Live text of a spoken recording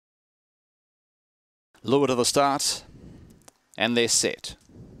Lure to the start, and they're set.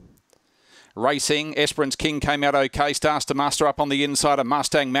 Racing, Esperance King came out okay, starts to muster up on the inside of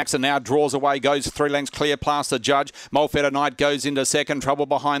Mustang Max and now draws away, goes 3 lengths clear past the judge. Molfetta Knight goes into second, trouble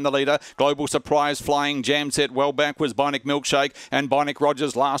behind the leader. Global Surprise flying, jam set well back was Bionic Milkshake and Bionic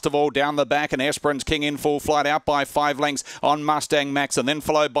Rogers last of all down the back, and Esperance King in full flight out by 5 lengths on Mustang Max and then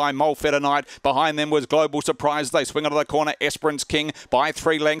followed by Molfetta Knight. Behind them was Global Surprise. They swing onto the corner, Esperance King by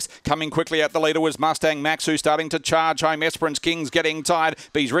 3 lengths. Coming quickly at the leader was Mustang Max, who's starting to charge home. Esperance King's getting tired,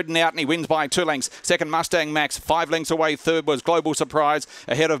 but he's ridden out and he wins by 2 lengths. Second, Mustang Max. 5 lengths away. Third was Global Surprise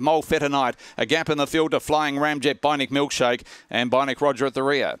ahead of Molfetta Knight. A gap in the field to Flying Ramjet, Bionic Milkshake and Bionic Roger at the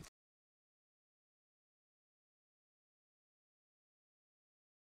rear.